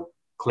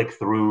click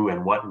through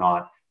and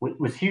whatnot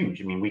was huge.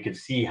 I mean, we could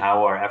see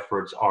how our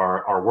efforts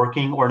are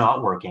working or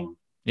not working.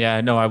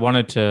 Yeah, no, I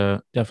wanted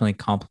to definitely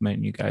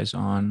compliment you guys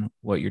on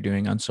what you're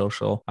doing on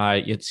social.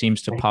 It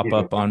seems to pop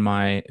up on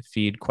my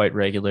feed quite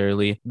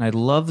regularly. And I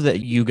love that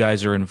you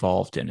guys are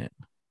involved in it,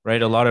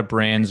 right? A lot of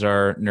brands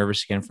are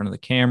nervous to get in front of the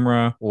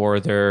camera, or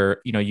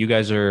they're, you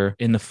guys are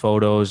in the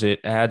photos.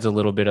 It adds a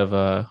little bit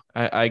of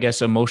I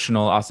guess,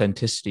 emotional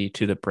authenticity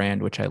to the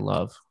brand, which I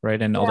love,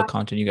 right? And all the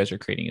content you guys are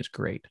creating is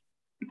great.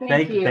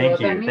 Thank you. That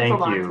means a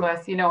lot to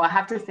us. I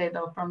have to say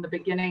though, from the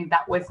beginning,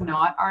 that was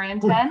not our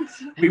intent.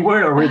 We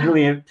weren't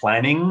originally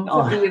planning.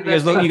 You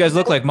guys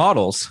look like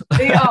models.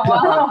 Oh,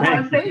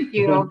 well, thank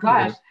you. Oh,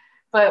 gosh.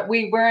 But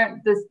we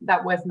weren't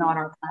that was not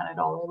our plan at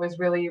all. It was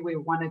really, we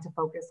wanted to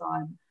focus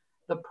on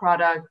the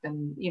product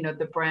and,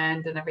 the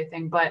brand and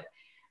everything. But,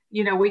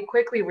 we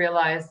quickly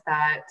realized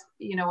that,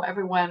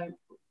 everyone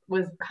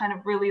was kind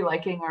of really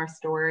liking our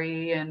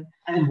story, and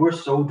we're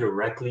so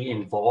directly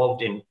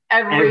involved in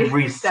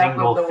every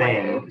single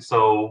thing.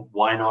 So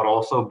why not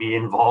also be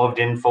involved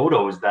in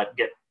photos that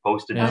get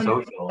posted to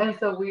social? And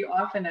so we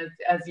often, as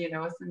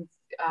since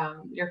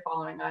you're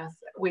following us,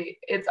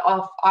 it's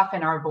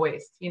often our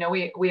voice.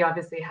 We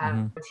obviously have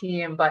a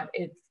team, but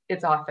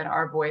it's often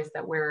our voice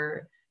that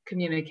we're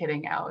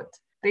communicating out.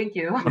 Thank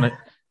you.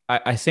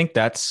 I think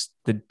that's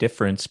the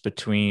difference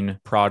between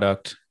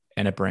product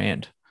and a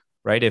brand,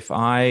 right? If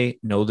I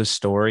know the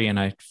story and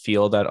I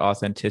feel that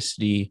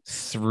authenticity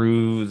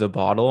through the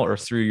bottle or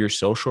through your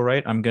social,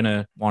 right, I'm going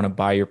to want to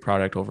buy your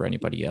product over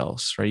anybody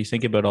else, right? You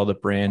think about all the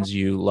brands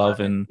you love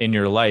in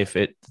your life,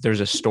 there's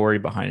a story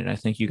behind it. I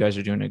think you guys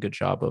are doing a good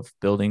job of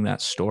building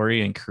that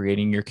story and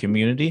creating your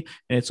community,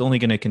 and it's only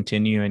going to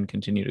continue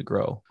to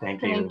grow.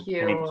 Thank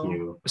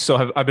you.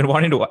 So I've been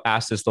wanting to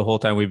ask this the whole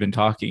time we've been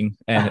talking.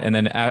 And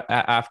then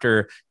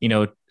after,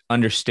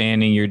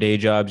 understanding your day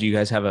jobs, you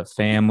guys have a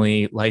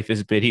family, life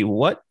is busy.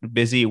 What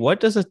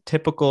does a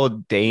typical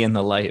day in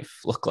the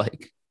life look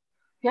like?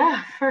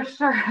 Yeah, for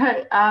sure.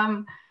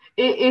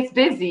 It's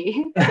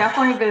busy,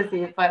 definitely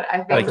busy, but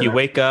I think like you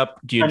wake up,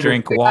 do you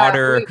drink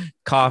water,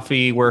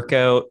 coffee,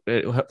 workout?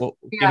 Give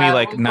me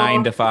like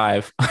 9 to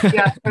 5.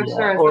 Yeah, for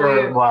sure.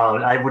 Or,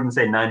 well, I wouldn't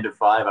say 9 to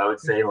 5. I would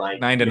say like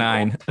 9 to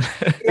 9.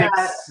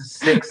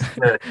 6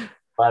 to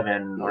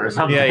 11 or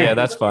something. Yeah,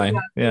 that's fine.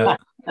 Yeah.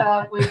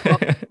 We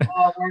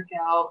both work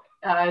out.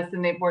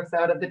 Cindy works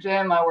out at the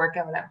gym. I work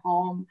out at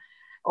home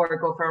or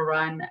go for a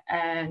run,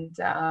 and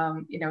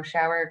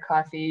shower,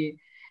 coffee.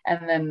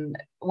 And then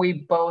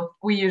we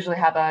usually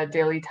have a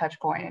daily touch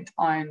point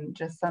on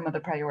just some of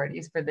the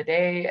priorities for the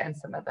day and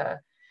some of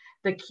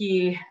the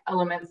key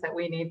elements that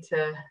we need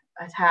to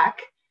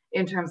attack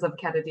in terms of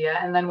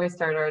Catadia. And then we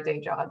start our day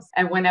jobs.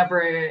 And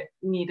whenever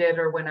needed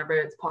or whenever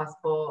it's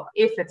possible,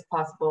 if it's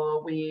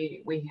possible,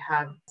 we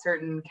have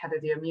certain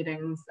Catadia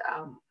meetings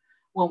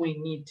when we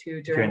need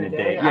to during the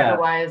day. Yeah.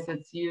 Otherwise,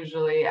 it's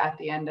usually at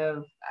the end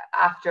of,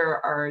 after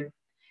our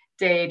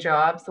day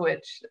jobs,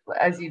 which,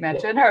 as you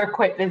mentioned, are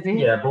quite busy.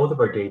 Yeah, both of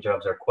our day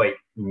jobs are quite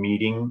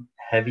meeting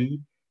heavy.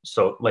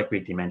 So like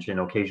Riti mentioned,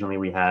 occasionally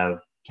we have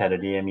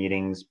Catadia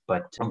meetings,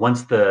 but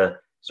once the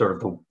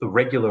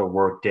regular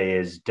work day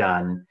is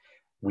done,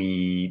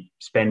 we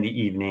spend the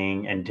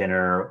evening and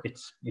dinner.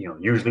 It's,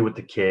 usually with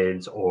the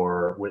kids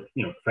or with,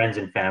 friends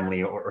and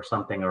family or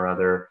something or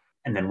other.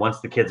 And then once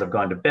the kids have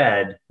gone to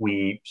bed,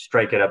 we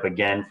strike it up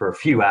again for a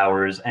few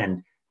hours.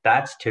 And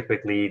that's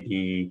typically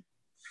the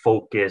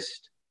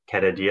focused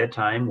Catadia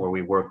time where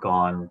we work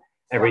on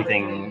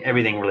everything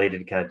related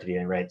to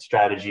Catadia, right?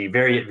 Strategy,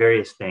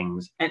 various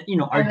things. And,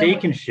 our day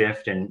can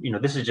shift, and,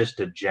 this is just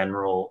a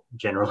general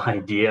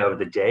idea of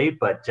the day,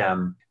 but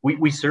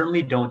we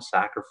certainly don't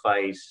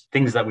sacrifice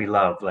things that we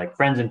love, like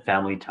friends and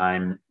family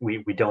time.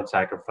 We don't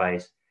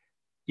sacrifice,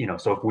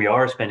 so if we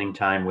are spending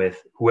time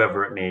with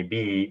whoever it may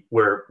be,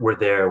 we're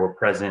there, we're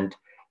present.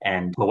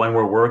 But when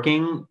we're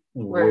working,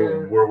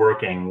 we're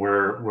working,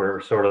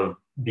 we're sort of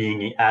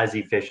being as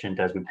efficient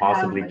as we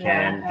possibly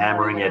can,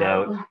 hammering it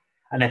out.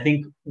 And I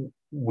think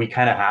we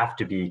kind of have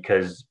to be,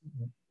 because,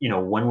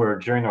 when we're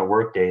during our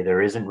workday,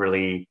 there isn't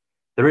really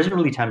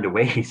time to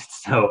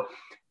waste. So,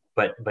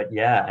 but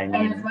yeah, I mean,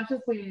 and as much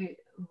as we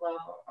love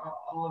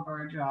all of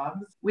our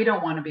jobs, we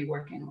don't want to be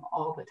working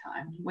all the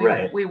time.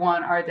 We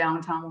want our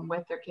downtime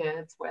with their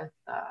kids, with,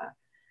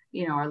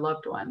 our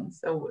loved ones.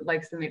 So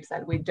like Sandeep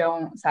said, we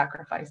don't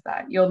sacrifice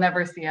that. You'll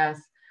never see us,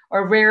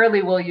 or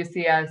rarely will you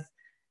see us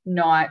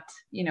not,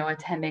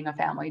 attending a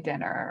family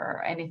dinner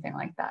or anything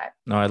like that.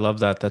 No, I love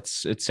that.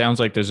 It sounds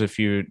like there's a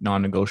few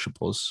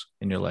non-negotiables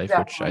in your life,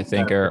 which I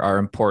think are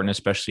important,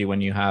 especially when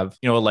you have,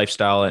 a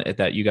lifestyle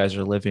that you guys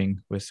are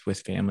living with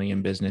family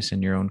and business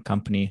and your own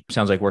company.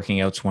 Sounds like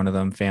working out's one of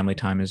them. Family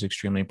time is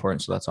extremely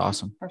important. So that's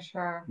awesome. For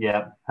sure.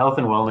 Yeah. Health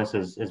and wellness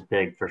is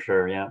big for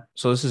sure. Yeah.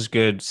 So this is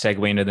good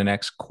segue into the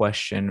next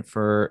question.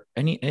 Do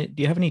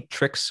you have any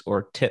tricks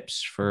or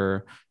tips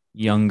for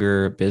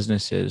younger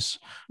businesses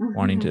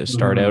wanting to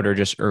start out, or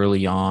just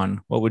early on?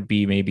 What would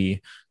be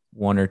maybe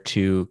 1 or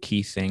 2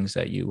 key things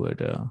that you would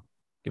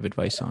give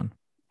advice on?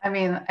 I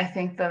mean, I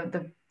think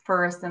the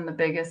first and the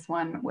biggest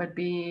one would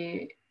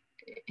be,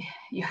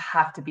 you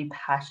have to be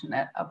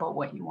passionate about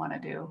what you want to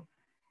do,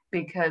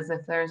 because if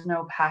there's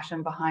no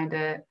passion behind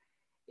it,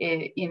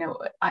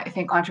 I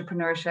think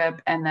entrepreneurship,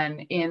 and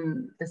then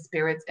in the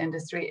spirits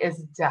industry,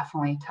 is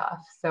definitely tough.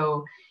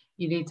 So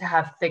you need to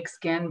have thick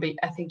skin, but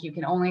I think you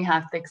can only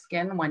have thick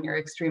skin when you're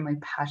extremely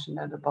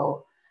passionate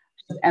about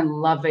and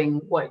loving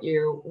what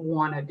you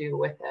want to do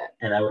with it.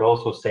 And I would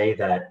also say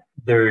that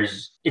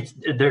there's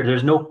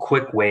no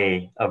quick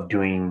way of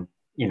doing,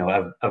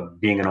 of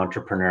being an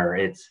entrepreneur.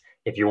 It's,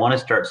 if you want to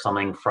start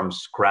something from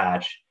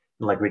scratch,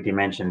 like Riti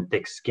mentioned,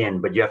 thick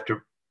skin, but you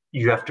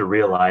have to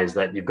realize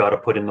that you've got to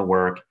put in the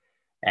work,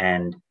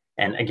 and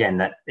again,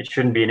 that it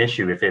shouldn't be an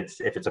issue if it's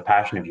a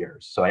passion of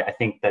yours. So I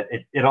think that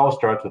it all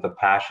starts with a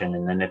passion.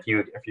 And then if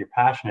you're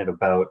passionate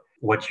about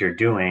what you're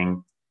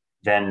doing,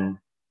 then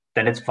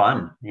it's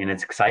fun and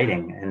it's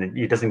exciting, and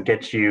it doesn't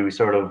get you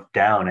sort of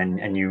down,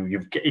 and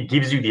it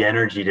gives you the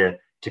energy to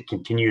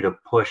continue to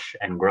push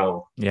and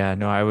grow. Yeah,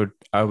 no,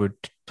 I would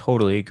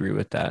totally agree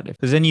with that,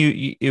 because then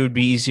it would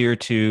be easier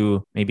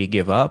to maybe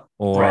give up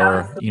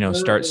or,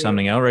 start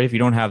something out, right? If you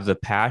don't have the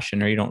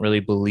passion, or you don't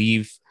really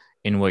believe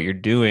in what you're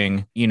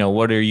doing,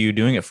 what are you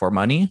doing it for?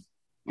 Money?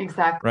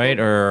 Exactly. right?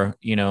 Or,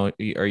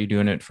 are you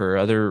doing it for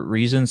other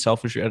reasons,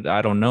 selfish?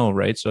 I don't know,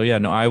 right? So yeah,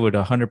 no, I would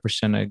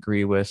 100%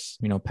 agree with,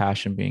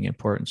 passion being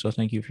important. So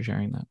thank you for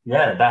sharing that.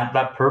 Yeah,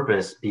 that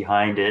purpose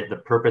behind it, the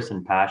purpose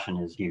and passion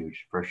is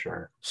huge for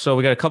sure. So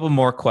we got a couple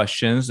more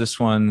questions. This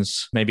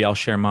one's, maybe I'll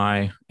share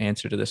my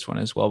answer to this one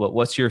as well, but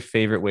what's your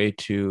favorite way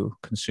to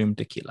consume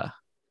tequila?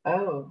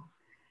 Oh,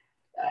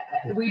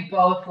 we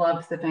both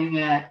love sipping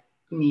it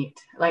neat.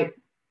 Like,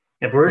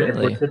 If we're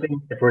Really?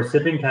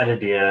 sipping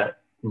Catadia,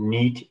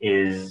 neat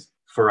is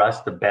for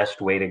us the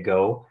best way to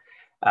go.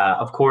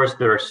 Of course,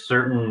 there are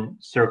certain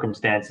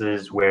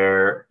circumstances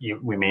where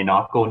we may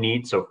not go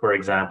neat. So, for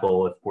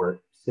example, if we're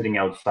sitting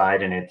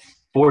outside and it's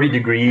 40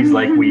 degrees,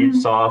 like we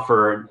saw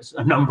for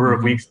a number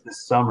of weeks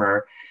this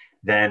summer,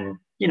 then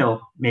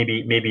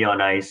maybe on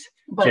ice,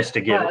 just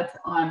to get but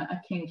on a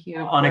king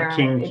cube, on a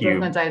king it cube,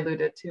 doesn't dilute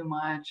it too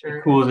much, or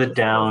it cools it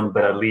down,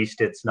 but at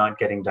least it's not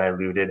getting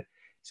diluted.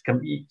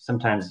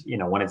 Sometimes,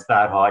 when it's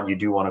that hot, you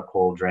do want a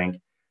cold drink.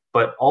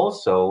 But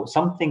also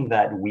something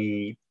that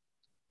we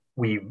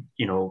in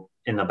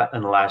the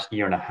last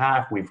year and a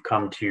half we've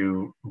come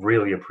to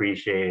really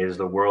appreciate is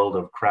the world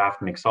of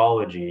craft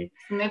mixology.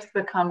 Nick's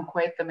become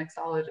quite the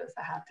mixologist,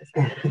 I have to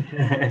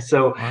say.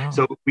 So Wow.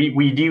 so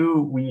we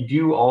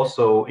do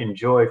also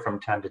enjoy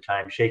from time to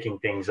time shaking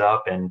things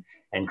up and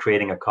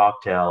creating a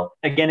cocktail.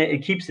 Again,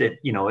 it keeps it,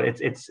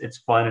 it's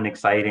fun and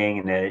exciting,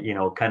 and it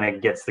kind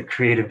of gets the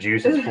creative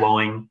juices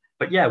flowing.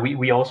 But yeah,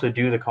 we also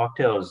do the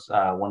cocktails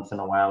once in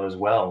a while as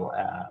well,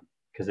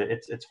 because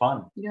it's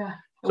fun. Yeah.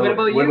 So what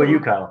about you,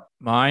 Kyle?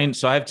 Mine.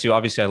 So I have two.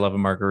 Obviously, I love a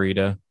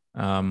margarita.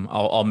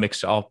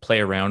 I'll play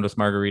around with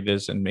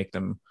margaritas and make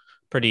them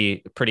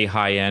pretty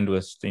high end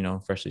with,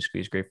 freshly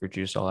squeezed grapefruit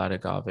juice. I'll add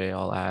agave.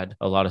 I'll add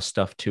a lot of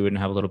stuff to it and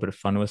have a little bit of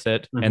fun with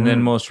it. Mm-hmm. And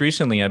then most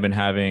recently, I've been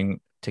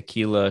having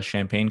tequila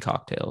champagne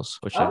cocktails,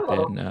 which have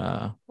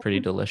been pretty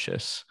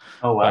delicious.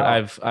 Oh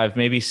wow! But I've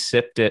maybe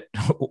sipped it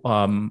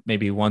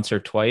maybe once or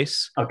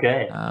twice.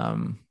 Okay.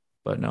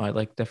 But no, I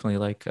definitely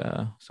like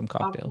some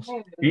cocktails.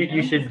 Okay.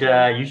 You should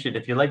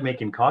if you like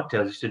making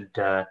cocktails, you should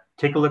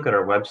take a look at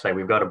our website.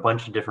 We've got a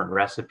bunch of different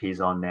recipes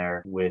on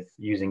there with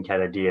using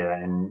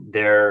Catadia, and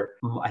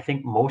I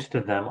think most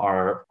of them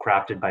are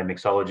crafted by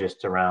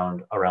mixologists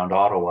around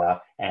Ottawa,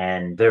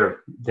 and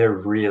they're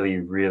really,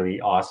 really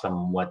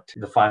awesome. What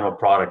the final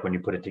product when you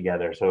put it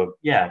together. So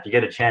yeah, if you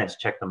get a chance,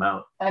 check them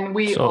out. And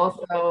we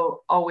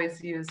also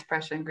always use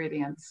fresh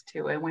ingredients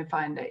too, and we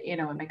find it,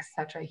 it makes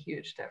such a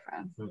huge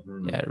difference.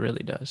 Mm-hmm. Yeah, it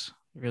really does.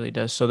 It really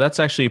does. So that's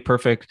actually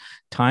perfect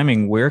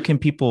timing. Where can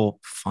people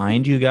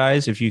find you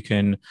guys? If you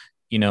can,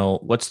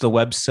 what's the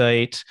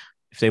website?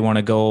 If they want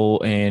to go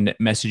and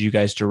message you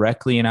guys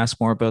directly and ask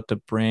more about the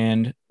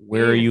brand,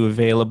 where are you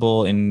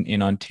available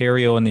in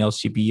Ontario and the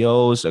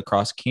LCBOs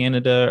across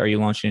Canada? Are you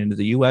launching into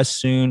the US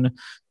soon?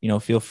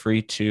 Feel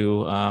free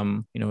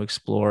to,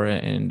 explore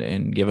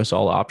and give us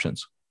all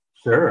options.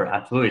 Sure,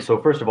 absolutely.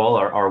 So first of all,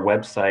 our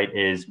website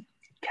is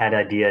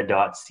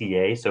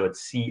catadia.ca. So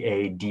it's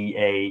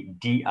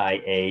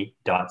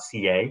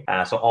CADADIA.ca.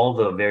 So all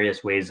the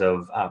various ways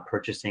of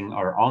purchasing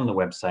are on the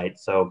website.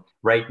 So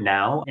right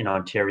now in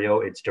Ontario,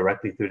 it's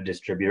directly through the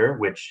distributor,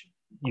 which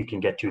you can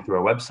get to through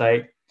our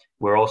website.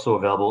 We're also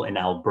available in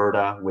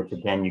Alberta, which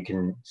again, you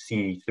can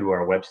see through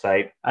our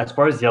website. As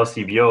far as the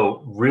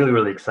LCBO, really,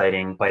 really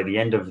exciting. By the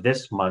end of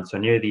this month, so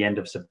near the end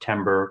of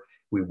September,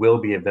 we will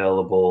be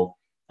available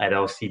at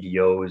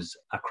LCBOs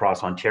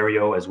across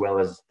Ontario, as well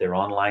as their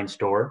online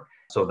store.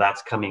 So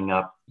that's coming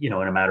up, in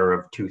a matter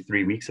of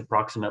 2-3 weeks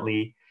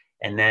approximately.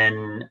 And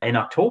then in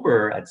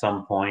October, at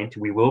some point,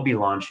 we will be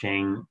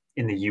launching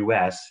in the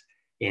US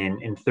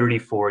in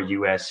 34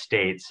 US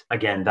states.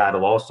 Again,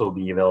 that'll also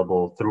be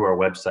available through our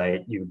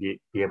website. You'll be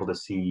able to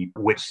see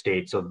which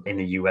states in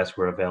the US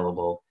we're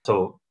available.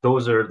 So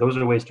those are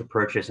ways to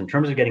purchase. In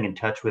terms of getting in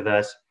touch with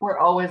us, we're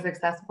always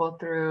accessible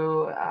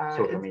through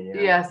social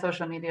media. Yeah,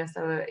 social media.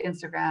 So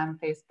Instagram,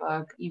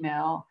 Facebook,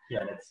 email.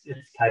 Yeah, and it's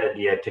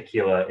Catadia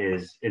Tequila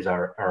is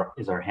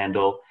our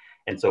handle.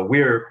 And so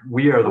we are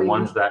the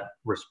ones that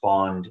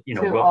respond,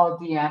 to all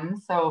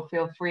DMs. So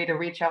feel free to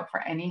reach out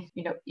for any,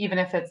 even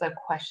if it's a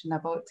question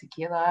about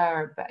tequila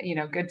or,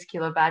 good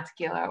tequila, bad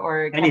tequila,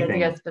 or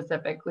Catadia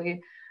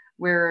specifically,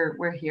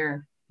 we're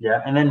here.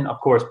 Yeah. And then of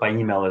course by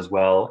email as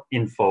well,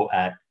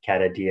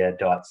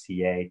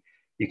 info@catadia.ca.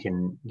 You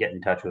can get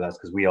in touch with us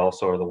because we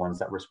also are the ones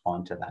that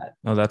respond to that.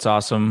 Oh, that's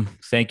awesome.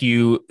 Thank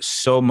you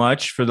so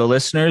much. For the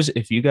listeners.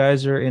 If you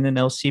guys are in an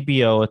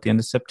LCBO at the end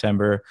of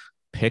September,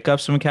 pick up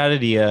some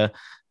Catadia,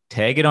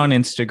 tag it on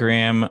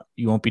Instagram.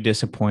 You won't be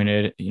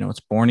disappointed. It's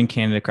born in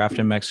Canada, crafted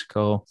in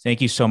Mexico. Thank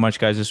you so much,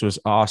 guys. This was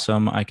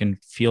awesome. I can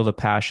feel the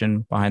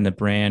passion behind the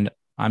brand.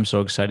 I'm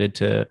so excited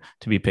to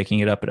be picking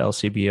it up at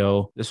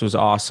LCBO. This was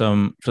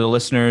awesome. For the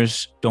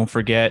listeners, don't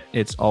forget,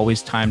 it's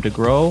always time to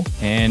grow,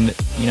 and,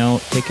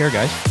 take care,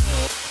 guys.